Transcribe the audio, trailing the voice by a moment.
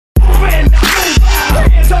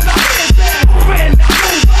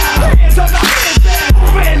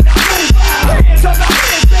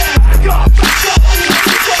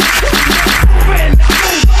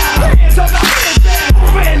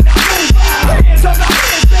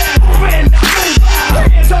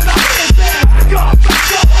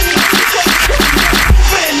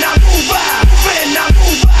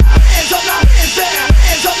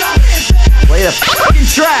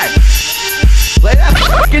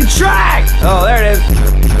Oh, there it is.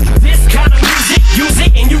 This kind of music, use it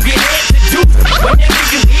and you get introduced. Whenever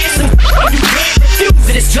you hear some and you can't refuse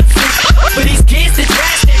it, it's just for these kids that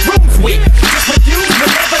trash their rooms with. Just refuse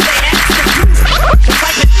whenever they ask to do. The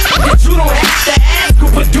type of that you don't have to ask who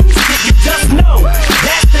produced it, you just know.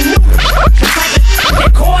 That's the new. The type of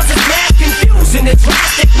that causes mass confusion, the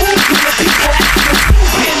drastic moves when the people act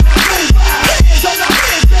stupid. Hands on the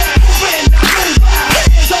hands down, when I move out.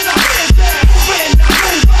 Hands on the hands down, when I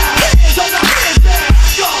move out. Hands on the hands down,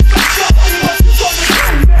 go back up. What you gonna do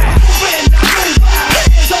now? When I move out.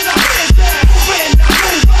 Hands on the hands down, when I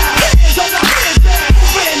move out. Hands on the hands down,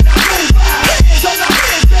 when I move out. Hands on the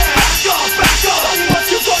hands down, go back up. What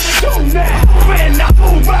you gonna do now? When I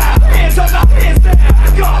move out. Hands on the hands down,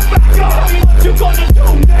 go back up. What you gonna do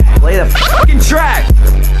now? Play the fucking track.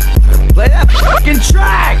 Play that fucking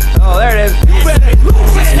track. Oh, there it is. When I move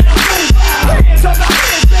out. Hands on the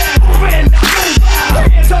hands down, when I move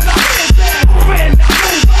out. Hands on the hands down, when I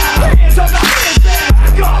move out. Hands on the hands down,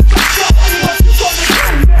 go back up. What you gonna do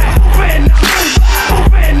now? When I move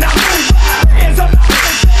out. When I move out. Hands on the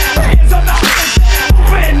hands down, hands on the hands down.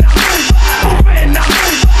 When I move out. When I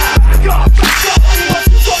move out, go back up. What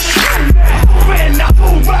you gonna do now? When I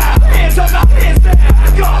move out. Hands on the hands down,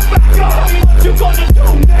 go back up. What you gonna do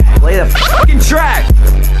now? Play the fucking track.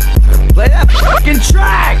 Play that fucking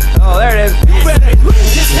track. Oh, there it is. You better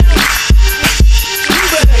lose this now. You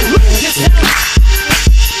better lose this now.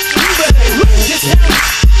 You better lose this now.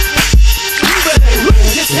 You better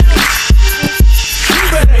lose this now. You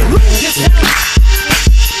better lose this now.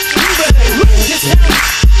 You better lose this now.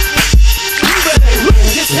 You better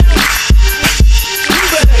lose this now. You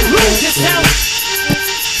better lose this now.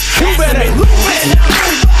 You better lose this now.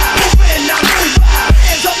 When I move out,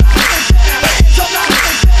 hands on the hands down, hands on the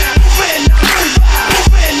hands down. When I move out,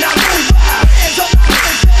 when I move out, hands on the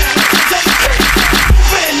hands down, hands on the hands down.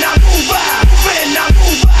 When I move out, when I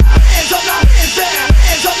move out, hands on the hands down,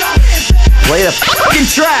 hands on the hands down. Play the fucking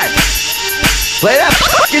track. Play that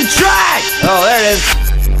fucking track. Oh, there it is.